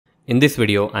In this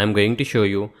video, I am going to show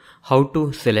you how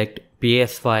to select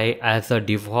PS5 as a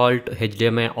default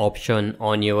HDMI option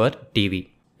on your TV.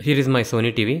 Here is my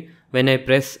Sony TV. When I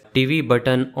press TV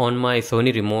button on my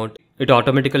Sony remote, it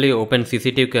automatically opens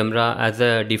CCTV camera as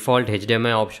a default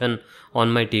HDMI option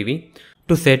on my TV.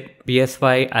 To set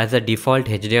PS5 as a default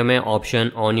HDMI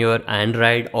option on your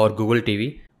Android or Google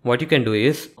TV, what you can do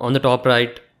is on the top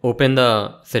right, open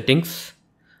the settings.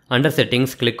 Under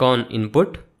settings, click on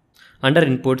input. Under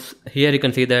inputs, here you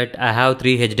can see that I have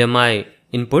 3 HDMI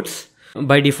inputs.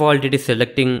 By default, it is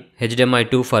selecting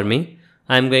HDMI 2 for me.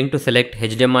 I am going to select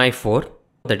HDMI 4,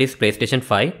 that is PlayStation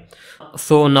 5.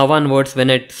 So now onwards,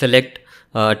 when I select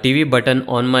TV button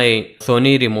on my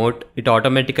Sony remote, it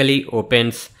automatically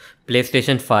opens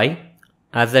PlayStation 5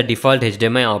 as the default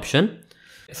HDMI option.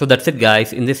 So that's it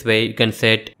guys. In this way, you can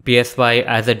set PS5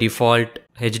 as a default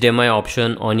HDMI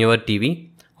option on your TV.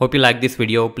 Hope you like this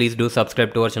video. Please do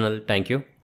subscribe to our channel. Thank you.